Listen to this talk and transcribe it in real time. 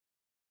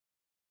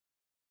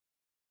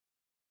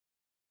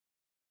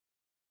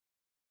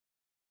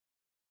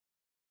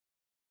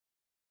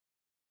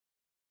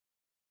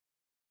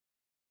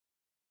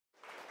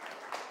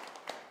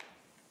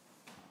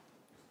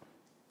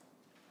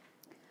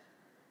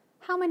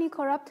How many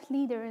corrupt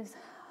leaders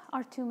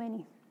are too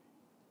many?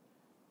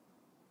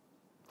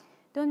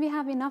 Don't we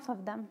have enough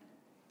of them?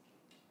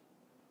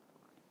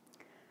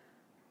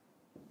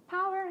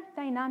 Power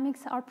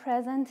dynamics are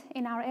present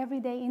in our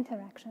everyday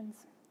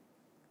interactions.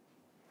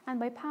 And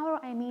by power,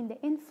 I mean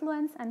the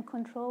influence and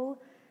control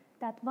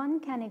that one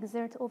can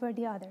exert over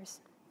the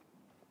others.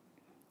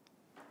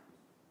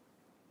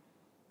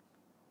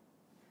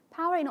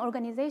 Power in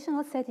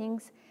organizational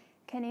settings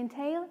can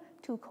entail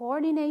to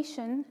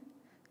coordination,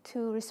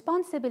 to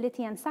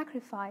responsibility and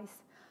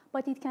sacrifice,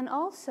 but it can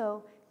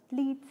also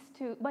lead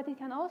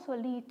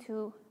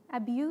to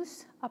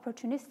abuse,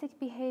 opportunistic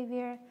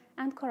behavior,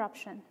 and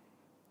corruption.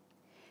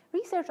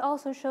 Research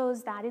also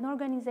shows that in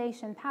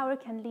organization, power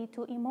can lead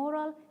to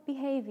immoral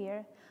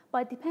behavior,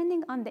 but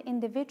depending on the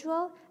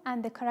individual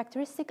and the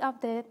characteristic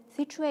of the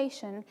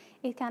situation,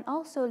 it can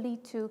also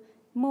lead to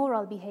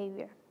moral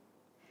behavior.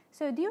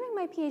 So during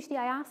my PhD,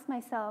 I asked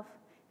myself,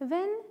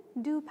 when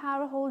do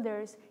power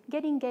holders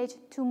get engaged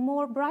to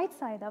more bright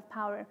side of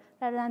power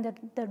rather than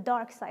the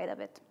dark side of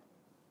it?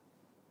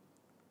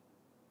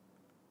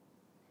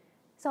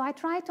 So I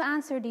tried to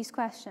answer these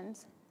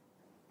questions.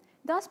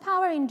 Does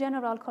power in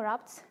general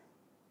corrupt?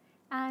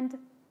 And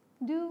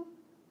do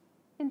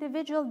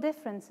individual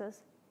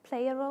differences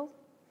play a role?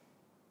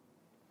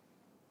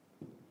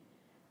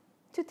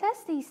 To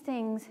test these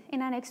things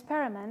in an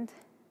experiment,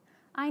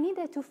 I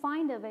needed to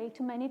find a way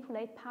to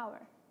manipulate power.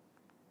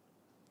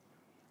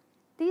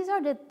 These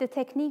are the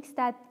techniques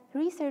that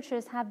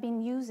researchers have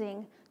been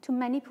using to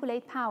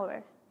manipulate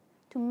power,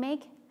 to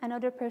make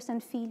another person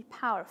feel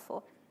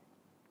powerful.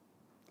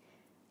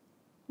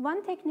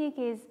 One technique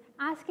is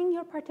asking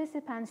your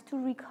participants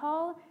to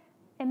recall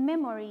a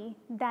memory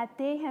that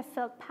they have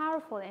felt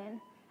powerful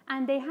in,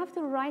 and they have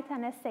to write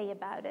an essay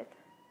about it.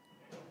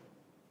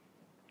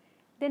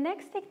 The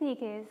next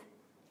technique is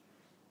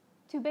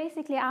to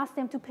basically ask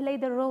them to play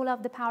the role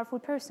of the powerful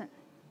person.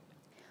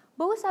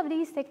 Both of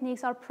these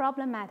techniques are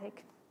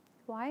problematic.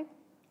 Why?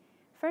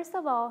 First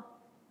of all,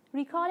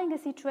 recalling a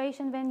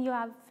situation when you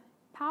have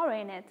power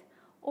in it,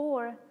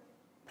 or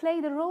play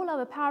the role of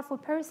a powerful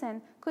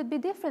person, could be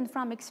different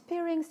from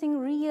experiencing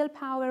real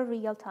power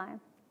real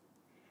time.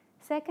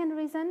 Second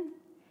reason,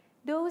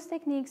 those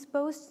techniques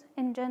both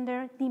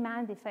engender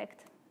demand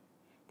effect.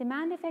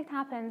 Demand effect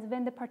happens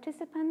when the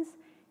participants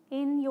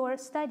in your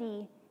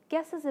study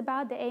guesses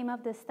about the aim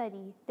of the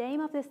study. The aim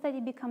of the study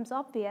becomes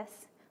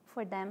obvious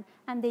for them,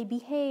 and they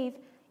behave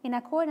in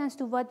accordance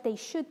to what they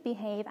should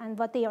behave and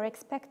what they are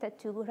expected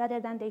to, rather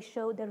than they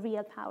show the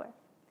real power.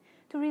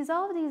 To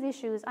resolve these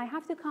issues, I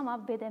have to come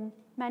up with a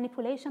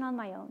manipulation on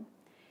my own.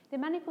 The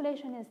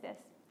manipulation is this.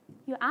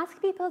 You ask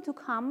people to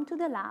come to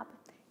the lab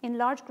in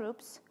large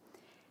groups,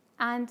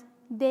 and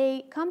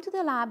they come to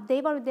the lab,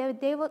 they're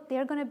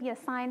going to be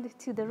assigned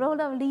to the role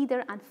of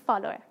leader and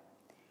follower.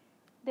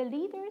 The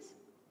leaders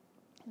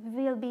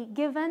will be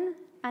given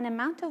an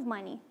amount of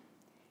money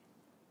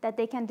that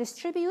they can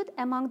distribute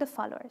among the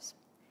followers.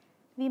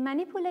 We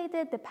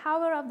manipulated the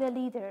power of the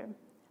leader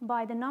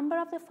by the number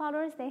of the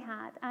followers they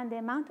had and the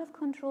amount of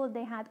control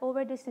they had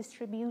over this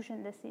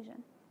distribution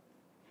decision.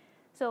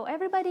 So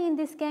everybody in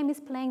this game is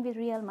playing with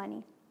real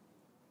money.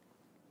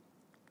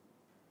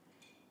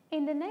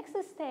 In the next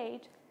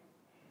stage,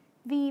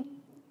 we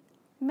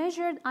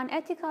measured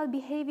unethical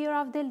behavior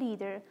of the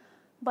leader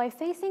by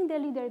facing the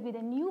leader with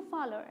a new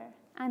follower,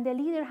 and the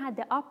leader had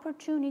the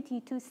opportunity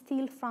to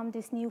steal from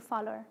this new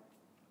follower.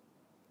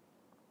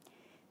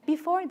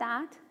 Before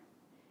that,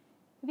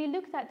 we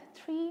looked at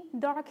 3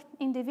 dark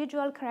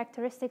individual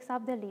characteristics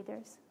of the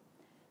leaders: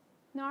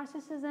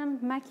 narcissism,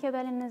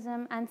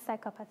 Machiavellianism, and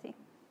psychopathy.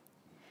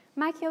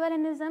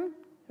 Machiavellianism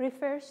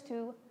refers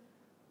to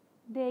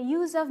the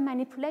use of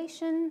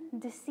manipulation,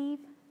 deceit,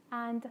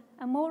 and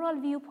moral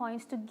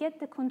viewpoints to get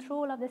the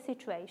control of the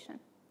situation.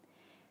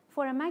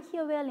 For a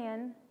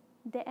Machiavellian,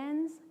 the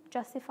ends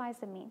justifies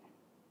the mean.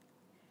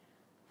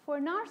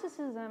 For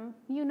narcissism,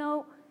 you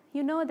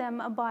know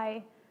them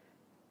by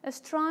a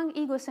strong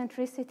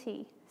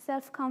egocentricity,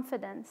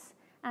 self-confidence,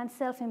 and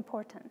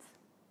self-importance.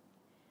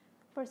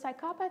 For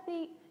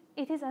psychopathy,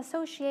 it is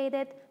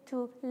associated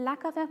to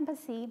lack of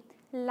empathy,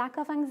 lack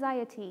of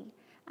anxiety,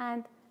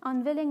 and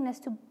unwillingness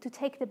to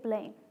take the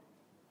blame.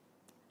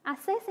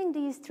 Assessing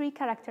these 3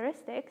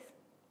 characteristics,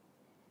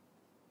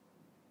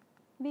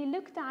 we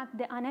looked at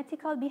the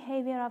unethical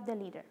behavior of the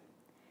leader,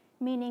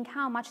 meaning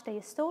how much they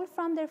stole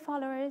from their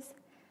followers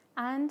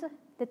and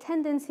the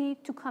tendency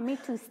to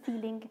commit to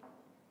stealing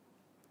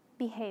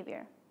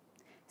behavior.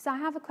 So I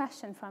have a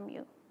question from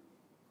you.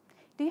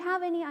 Do you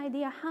have any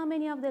idea how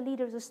many of the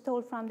leaders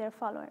stole from their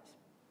followers?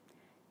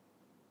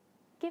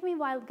 Give me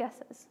wild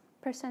guesses,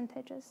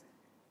 percentages.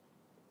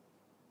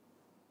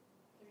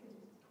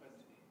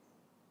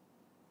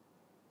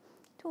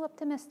 Too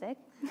optimistic.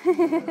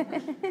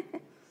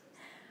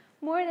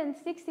 More than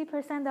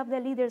 60% of the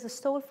leaders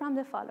stole from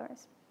the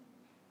followers.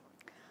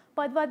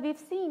 But what we've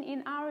seen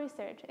in our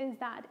research is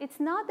that it's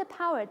not the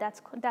power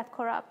that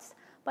corrupts,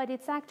 but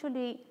it's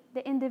actually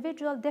the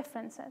individual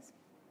differences.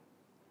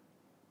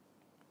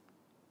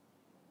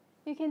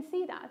 you can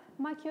see that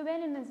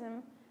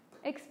Machiavellianism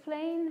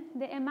explains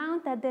the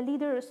amount that the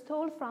leader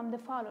stole from the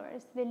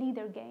followers, the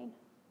leader gain.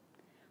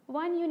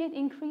 1 unit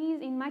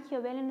increase in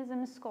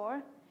Machiavellianism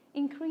score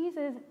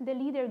increases the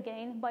leader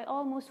gain by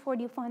almost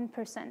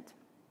 41%.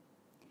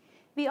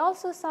 We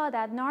also saw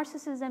that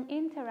narcissism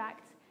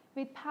interacts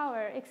with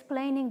power,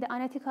 explaining the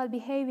unethical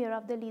behavior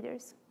of the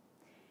leaders.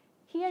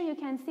 Here you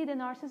can see the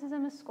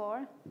narcissism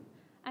score,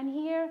 and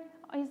here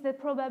is the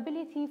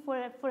probability for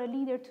a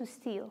leader to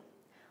steal.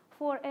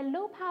 For a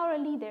low-power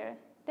leader,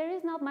 there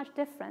is not much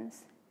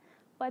difference.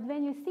 But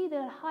when you see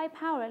the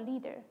high-power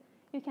leader,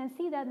 you can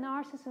see that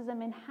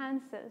narcissism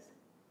enhances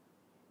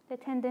the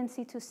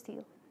tendency to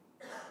steal.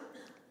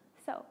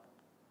 So,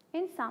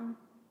 in sum,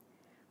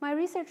 my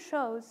research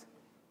shows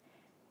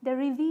the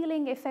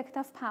revealing effect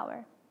of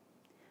power.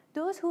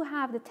 Those who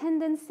have the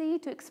tendency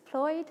to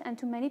exploit and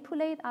to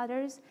manipulate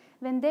others,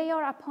 when they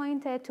are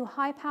appointed to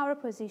high-power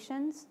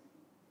positions,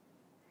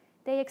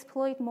 they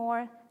exploit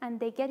more and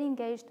they get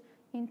engaged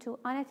into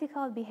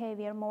unethical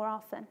behavior more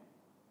often.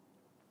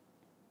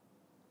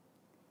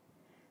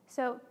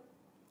 So,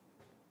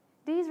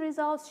 these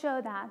results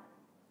show that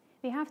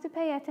we have to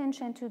pay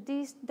attention to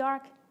these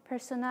dark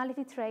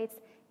personality traits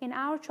in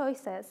our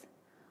choices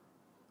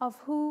of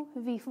who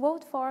we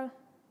vote for,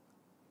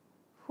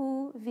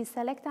 who we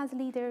select as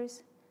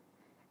leaders,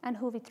 and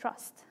who we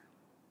trust.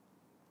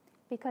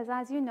 Because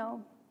as you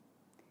know,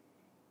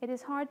 it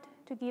is hard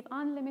to give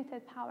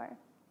unlimited power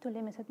to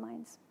limited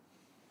minds.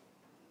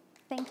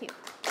 Thank you.